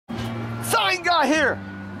guy here,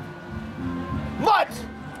 Mutt,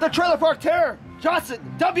 the Trailer Park Terror Johnson,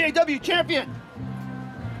 WAW champion.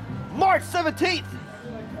 March 17th,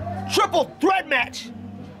 triple threat match.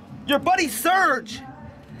 Your buddy Surge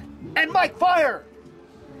and Mike Fire,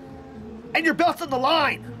 and your belt's on the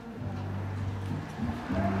line.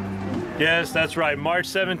 Yes, that's right. March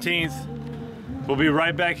 17th, we'll be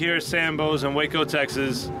right back here at Sambo's in Waco,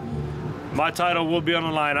 Texas. My title will be on the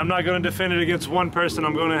line. I'm not going to defend it against one person.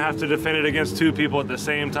 I'm going to have to defend it against two people at the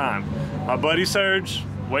same time. My buddy Surge,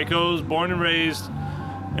 Waco's born and raised,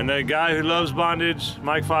 and the guy who loves bondage,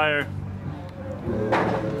 Mike Fire.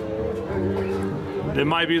 It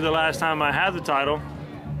might be the last time I have the title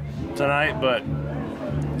tonight, but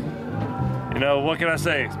you know, what can I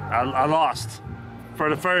say? I lost for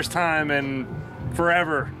the first time in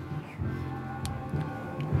forever.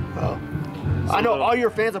 Oh. I know all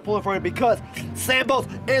your fans are pulling for you because Sambo's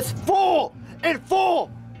is full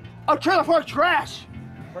of trailer park trash.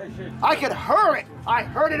 I can hear it. I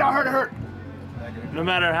heard it. No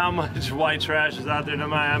matter how much white trash is out there, no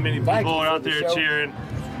matter how many people are out there cheering,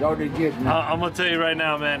 I'm gonna tell you right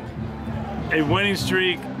now, man, a winning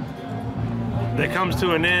streak that comes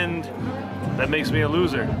to an end, that makes me a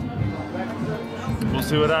loser. We'll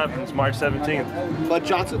see what happens March 17th. Mutt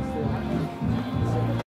Johnson.